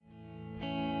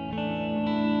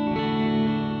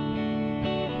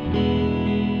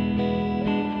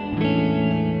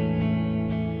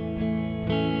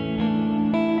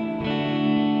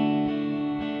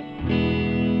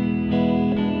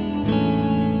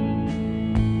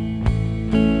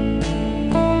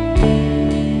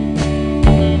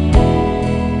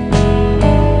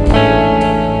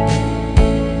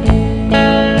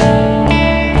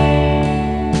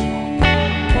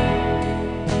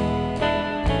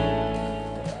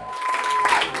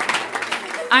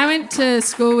I went to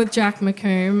school with Jack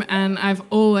McComb and I've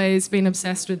always been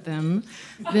obsessed with them.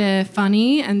 They're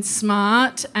funny and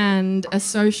smart and a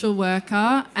social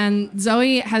worker. And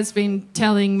Zoe has been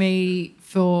telling me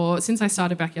since I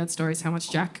started Backyard Stories how much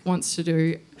Jack wants to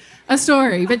do a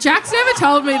story. But Jack's never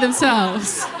told me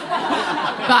themselves.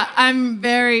 But I'm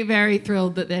very, very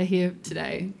thrilled that they're here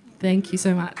today. Thank you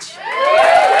so much.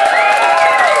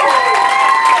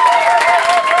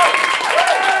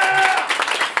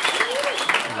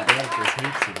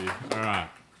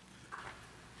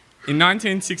 In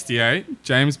 1968,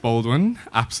 James Baldwin,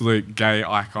 absolute gay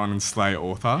icon and slay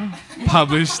author,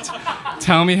 published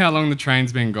Tell Me How Long the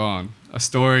Train's Been Gone, a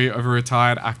story of a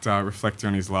retired actor reflecting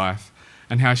on his life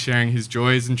and how sharing his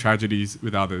joys and tragedies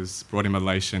with others brought him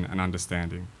elation and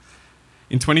understanding.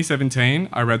 In 2017,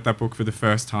 I read that book for the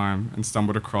first time and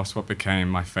stumbled across what became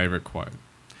my favourite quote.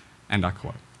 And I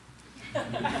quote,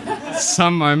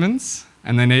 "Some moments,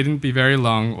 and they needn't be very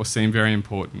long or seem very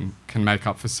important, can make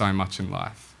up for so much in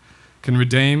life. Can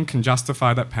redeem, can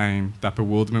justify that pain, that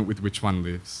bewilderment with which one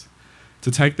lives.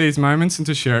 To take these moments and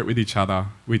to share it with each other,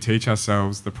 we teach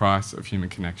ourselves the price of human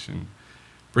connection.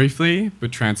 Briefly,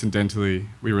 but transcendentally,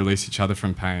 we release each other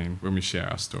from pain when we share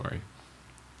our story."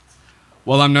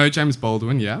 While I'm no James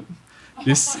Baldwin yet,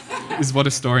 this is what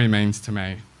a story means to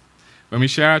me. When we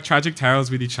share our tragic tales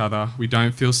with each other, we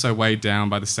don't feel so weighed down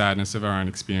by the sadness of our own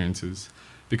experiences,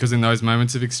 because in those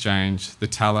moments of exchange, the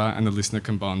teller and the listener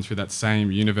can bond through that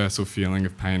same universal feeling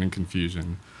of pain and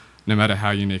confusion, no matter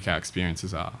how unique our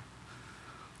experiences are.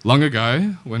 Long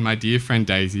ago, when my dear friend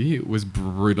Daisy was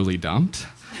brutally dumped,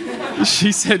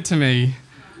 she said to me,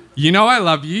 "You know I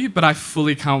love you, but I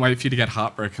fully can't wait for you to get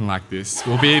heartbroken like this.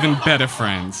 We'll be even better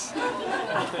friends."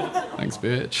 Thanks,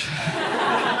 bitch.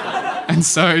 And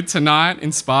so tonight,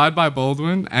 inspired by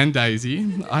Baldwin and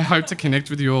Daisy, I hope to connect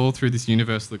with you all through this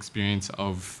universal experience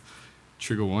of,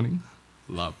 trigger warning,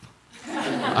 love.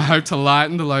 I hope to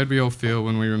lighten the load we all feel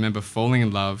when we remember falling in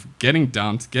love, getting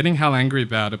dumped, getting hell angry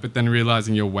about it, but then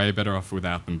realising you're way better off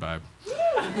without them, babe.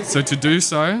 So to do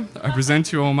so, I present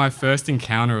to you all my first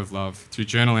encounter of love through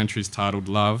journal entries titled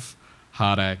Love,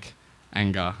 Heartache,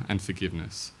 Anger and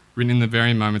Forgiveness, written in the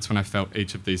very moments when I felt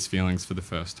each of these feelings for the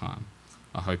first time.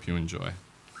 I hope you enjoy.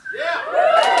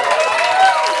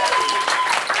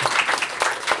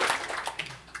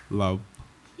 Love.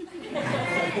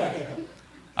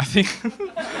 I think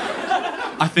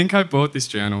I bought this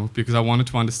journal because I wanted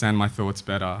to understand my thoughts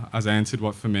better as I entered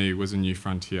what for me was a new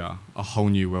frontier, a whole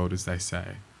new world, as they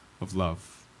say, of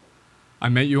love. I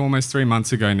met you almost 3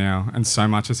 months ago now, and so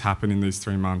much has happened in these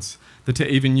 3 months that to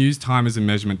even use time as a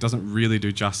measurement doesn't really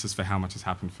do justice for how much has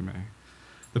happened for me.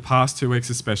 The past 2 weeks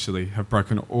especially have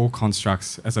broken all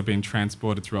constructs as I've been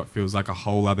transported through what feels like a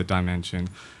whole other dimension,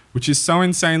 which is so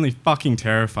insanely fucking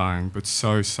terrifying, but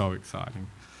so exciting.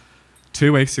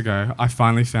 2 weeks ago, I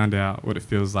finally found out what it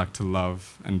feels like to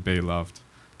love and be loved,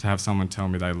 to have someone tell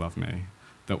me they love me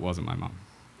that wasn't my mum.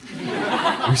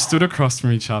 We stood across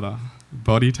from each other,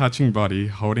 body touching body,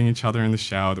 holding each other in the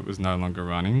shower that was no longer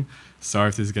running. Sorry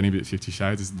if this is getting a bit 50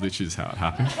 Shades, it's literally just how it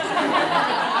happened.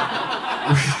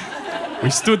 We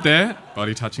stood there,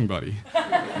 body touching body.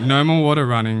 No more water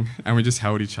running, and we just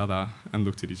held each other and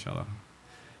looked at each other.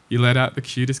 You let out the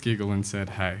cutest giggle and said,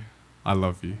 "Hey, I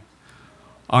love you."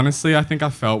 Honestly, I think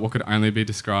I felt what could only be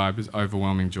described as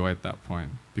overwhelming joy at that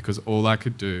point, because all I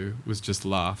could do was just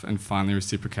laugh and finally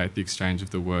reciprocate the exchange of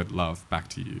the word love back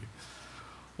to you.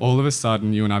 All of a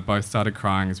sudden, you and I both started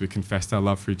crying as we confessed our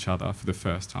love for each other for the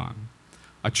first time.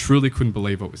 I truly couldn't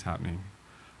believe what was happening.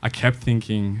 I kept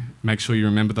thinking, make sure you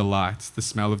remember the lights, the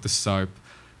smell of the soap,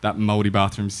 that mouldy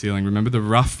bathroom ceiling, remember the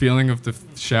rough feeling of the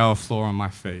shower floor on my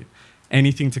feet.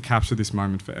 Anything to capture this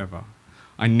moment forever.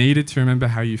 I needed to remember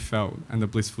how you felt and the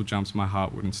blissful jumps my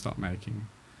heart wouldn't stop making.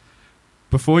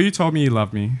 Before you told me you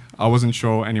loved me, I wasn't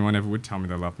sure anyone ever would tell me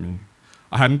they loved me.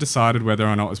 I hadn't decided whether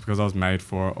or not it was because I was made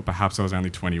for it or perhaps I was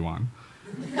only 21.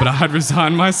 But I had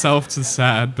resigned myself to the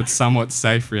sad but somewhat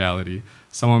safe reality.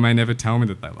 Someone may never tell me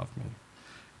that they love me.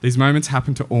 These moments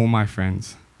happen to all my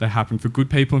friends. They happen for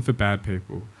good people and for bad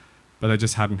people, but they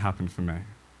just hadn't happened for me.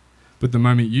 But the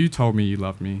moment you told me you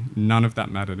loved me, none of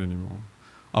that mattered anymore.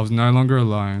 I was no longer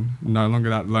alone, no longer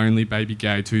that lonely baby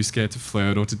gay too scared to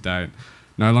flirt or to date,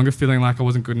 no longer feeling like I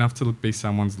wasn't good enough to be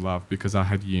someone's love because I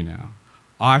had you now.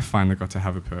 I finally got to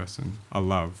have a person, a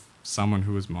love, someone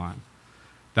who was mine.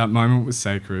 That moment was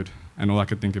sacred, and all I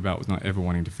could think about was not ever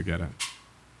wanting to forget it.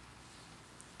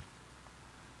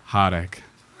 Heartache.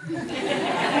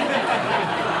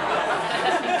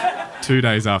 2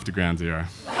 days after Ground Zero.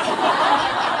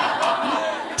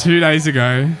 2 days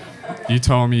ago, you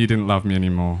told me you didn't love me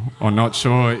anymore, or not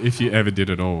sure if you ever did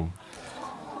at all.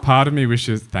 Part of me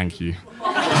wishes, thank you.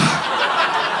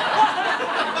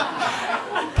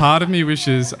 Part of me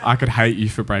wishes I could hate you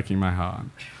for breaking my heart.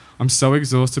 I'm so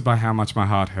exhausted by how much my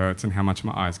heart hurts and how much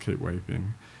my eyes keep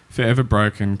weeping. Forever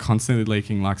broken, constantly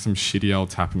leaking like some shitty old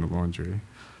tap in the laundry.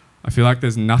 I feel like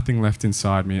there's nothing left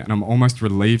inside me and I'm almost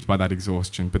relieved by that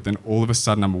exhaustion, but then all of a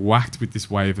sudden I'm whacked with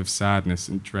this wave of sadness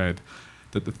and dread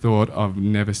that the thought of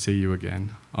never see you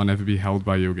again, I'll never be held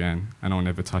by you again, and I'll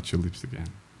never touch your lips again.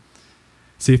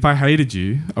 See, if I hated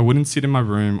you, I wouldn't sit in my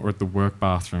room or at the work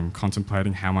bathroom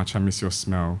contemplating how much I miss your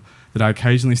smell, that I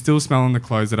occasionally still smell on the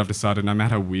clothes that I've decided no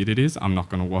matter how weird it is, I'm not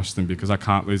going to wash them because I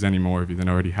can't lose any more of you than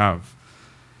I already have.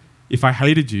 If I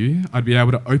hated you, I'd be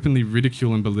able to openly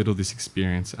ridicule and belittle this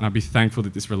experience, and I'd be thankful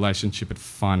that this relationship had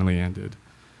finally ended.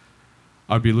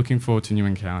 I'd be looking forward to new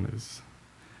encounters.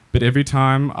 But every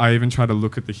time I even try to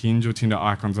look at the Hinge or Tinder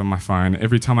icons on my phone,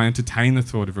 every time I entertain the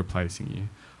thought of replacing you,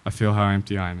 I feel how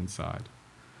empty I am inside.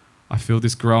 I feel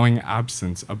this growing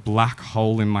absence, a black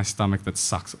hole in my stomach that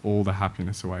sucks all the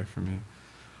happiness away from me.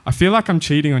 I feel like I'm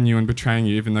cheating on you and betraying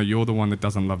you even though you're the one that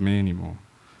doesn't love me anymore.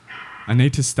 I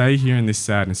need to stay here in this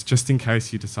sadness just in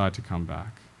case you decide to come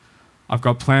back. I've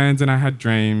got plans and I had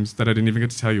dreams that I didn't even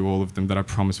get to tell you all of them that I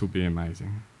promise will be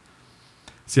amazing.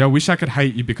 See, I wish I could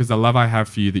hate you because the love I have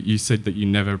for you that you said that you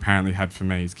never apparently had for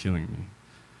me is killing me.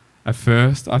 At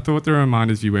first, I thought there were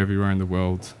reminders of you everywhere in the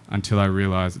world until I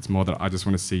realised it's more that I just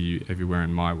want to see you everywhere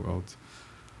in my world.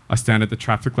 I stand at the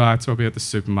traffic lights or I'll be at the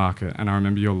supermarket and I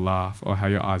remember your laugh or how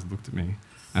your eyes looked at me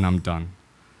and I'm done.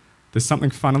 There's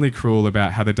something funnily cruel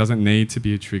about how there doesn't need to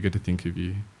be a trigger to think of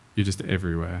you. You're just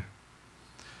everywhere.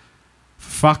 For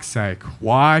fuck's sake,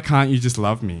 why can't you just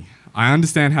love me? I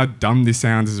understand how dumb this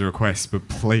sounds as a request, but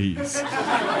please,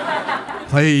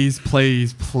 please,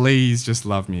 please, please just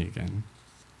love me again.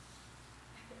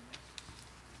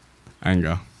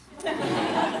 Anger.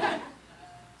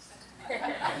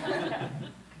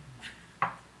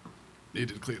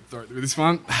 Needed to clear the throat with this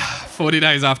one. 40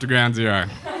 days after ground zero.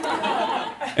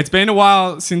 It's been a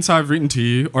while since I've written to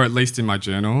you, or at least in my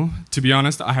journal. To be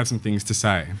honest, I have some things to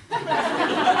say.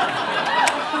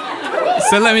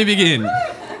 So let me begin.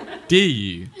 Dear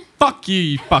you. Fuck you,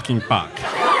 you fucking fuck.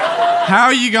 How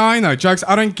are you going though? Jokes,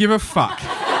 I don't give a fuck.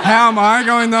 How am I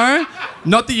going though?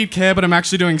 Not that you'd care, but I'm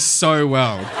actually doing so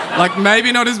well. Like,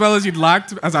 maybe not as well as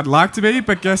I'd like to be,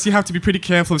 but guess you have to be pretty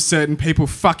careful of certain people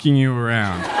fucking you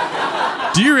around.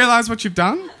 Do you realise what you've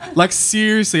done? Like,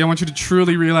 seriously, I want you to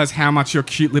truly realise how much your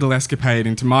cute little escapade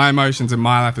into my emotions and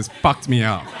my life has fucked me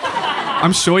up.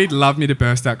 I'm sure you'd love me to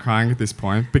burst out crying at this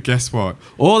point, but guess what?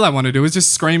 All I want to do is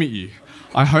just scream at you.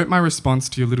 I hope my response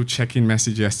to your little check-in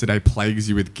message yesterday plagues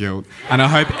you with guilt. And I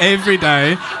hope every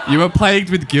day you are plagued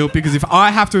with guilt because if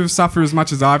I have to suffer as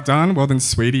much as I've done, well then,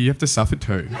 sweetie, you have to suffer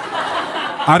too.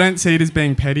 I don't see it as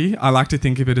being petty. I like to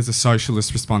think of it as a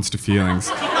socialist response to feelings.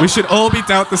 We should all be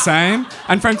dealt the same.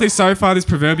 And frankly, so far, this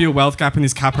proverbial wealth gap in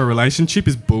this couple relationship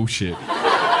is bullshit.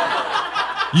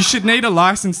 You should need a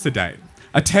license to date.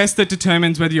 A test that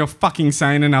determines whether you're fucking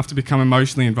sane enough to become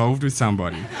emotionally involved with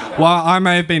somebody. While I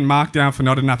may have been marked down for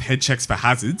not enough head checks for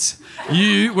hazards,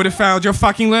 you would have failed your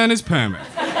fucking learner's permit.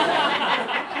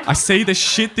 I see the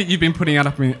shit that you've been putting up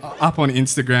on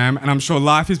Instagram, and I'm sure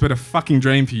life is but a fucking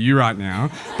dream for you right now.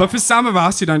 But for some of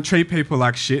us who don't treat people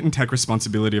like shit and take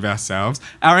responsibility of ourselves,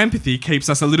 our empathy keeps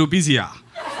us a little busier.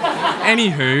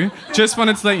 Anywho, just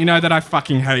wanted to let you know that I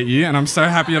fucking hate you, and I'm so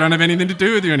happy I don't have anything to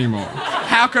do with you anymore.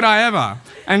 How could I ever?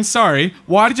 And sorry,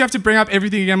 why did you have to bring up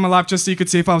everything again in my life just so you could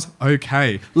see if I was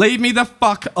okay? Leave me the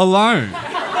fuck alone.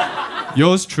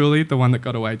 Yours truly, the one that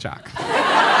got away, Jack.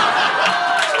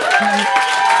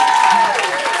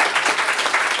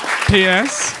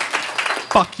 P.S.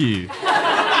 Fuck you.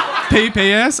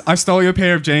 P.P.S. I stole your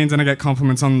pair of jeans and I get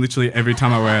compliments on literally every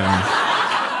time I wear them.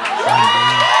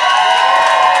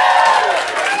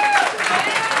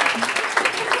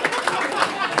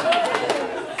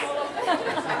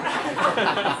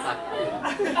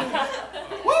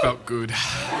 Felt good.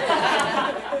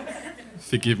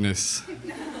 Forgiveness.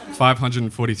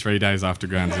 543 days after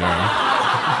ground zero.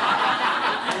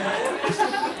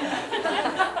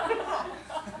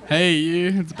 Hey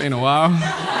you, it's been a while.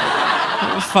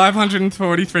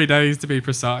 543 days to be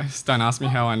precise. Don't ask me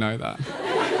how I know that.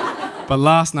 But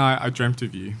last night I dreamt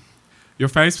of you. Your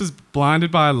face was blinded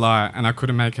by a light and I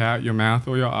couldn't make out your mouth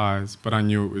or your eyes, but I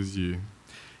knew it was you.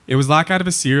 It was like out of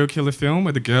a serial killer film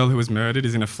where the girl who was murdered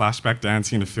is in a flashback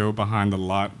dancing in a field behind the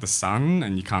light of the sun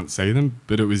and you can't see them,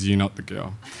 but it was you, not the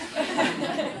girl.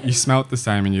 You smelt the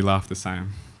same and you laughed the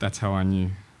same. That's how I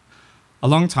knew. A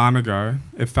long time ago,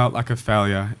 it felt like a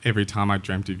failure every time I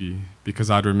dreamt of you because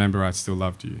I'd remember I still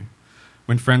loved you.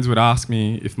 When friends would ask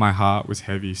me if my heart was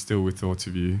heavy still with thoughts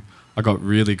of you, I got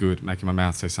really good at making my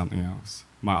mouth say something else.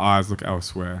 My eyes look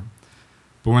elsewhere.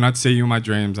 But when I'd see you in my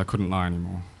dreams, I couldn't lie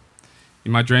anymore.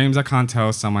 In my dreams, I can't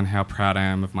tell someone how proud I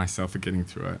am of myself for getting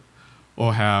through it,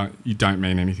 or how you don't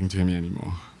mean anything to me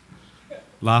anymore.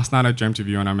 Last night I dreamt of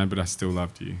you and I remembered I still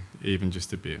loved you, even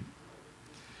just a bit.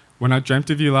 When I dreamt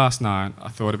of you last night, I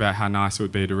thought about how nice it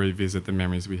would be to revisit the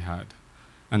memories we had,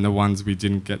 and the ones we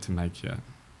didn't get to make yet.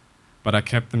 But I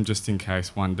kept them just in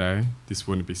case one day this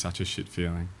wouldn't be such a shit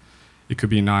feeling. It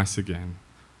could be nice again,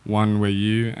 one where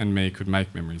you and me could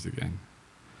make memories again.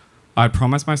 I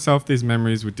promised myself these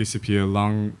memories would disappear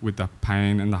along with the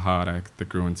pain and the heartache that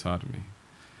grew inside of me.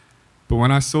 But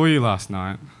when I saw you last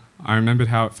night, I remembered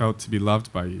how it felt to be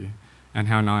loved by you and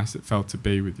how nice it felt to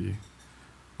be with you.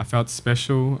 I felt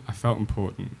special, I felt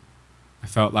important. I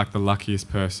felt like the luckiest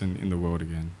person in the world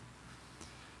again.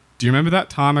 Do you remember that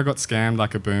time I got scammed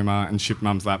like a boomer and shipped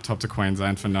mum's laptop to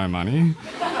Queensland for no money?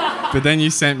 But then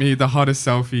you sent me the hottest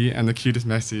selfie and the cutest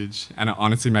message, and it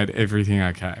honestly made everything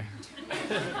okay.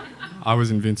 I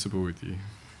was invincible with you.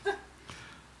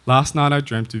 Last night I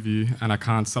dreamt of you and I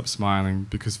can't stop smiling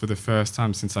because for the first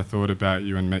time since I thought about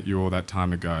you and met you all that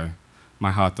time ago, my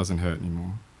heart doesn't hurt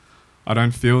anymore. I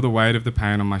don't feel the weight of the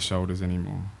pain on my shoulders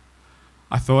anymore.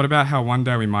 I thought about how one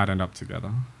day we might end up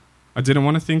together. I didn't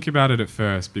want to think about it at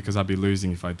first because I'd be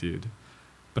losing if I did.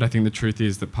 But I think the truth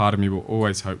is that part of me will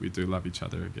always hope we do love each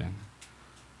other again.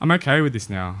 I'm okay with this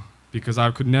now because I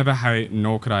could never hate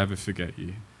nor could I ever forget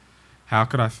you. How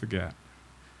could I forget?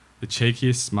 The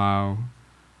cheekiest smile,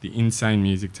 the insane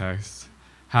music taste.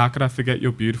 How could I forget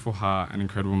your beautiful heart and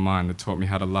incredible mind that taught me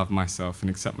how to love myself and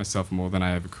accept myself more than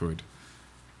I ever could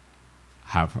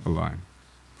have alone?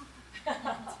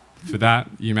 For that,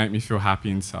 you make me feel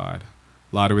happy inside,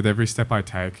 lighter with every step I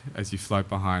take as you float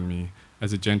behind me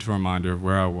as a gentle reminder of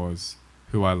where I was,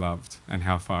 who I loved, and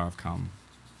how far I've come.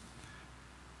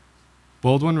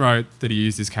 Baldwin wrote that he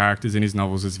used his characters in his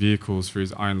novels as vehicles for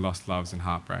his own lost loves and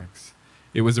heartbreaks.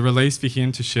 It was a release for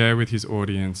him to share with his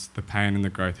audience the pain and the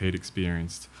growth he'd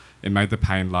experienced. It made the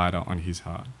pain lighter on his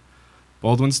heart.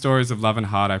 Baldwin's stories of love and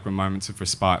heartache were moments of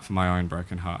respite for my own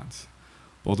broken heart.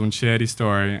 Baldwin shared his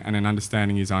story, and in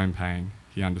understanding his own pain,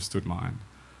 he understood mine.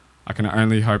 I can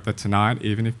only hope that tonight,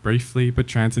 even if briefly but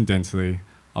transcendentally,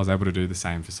 I was able to do the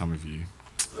same for some of you.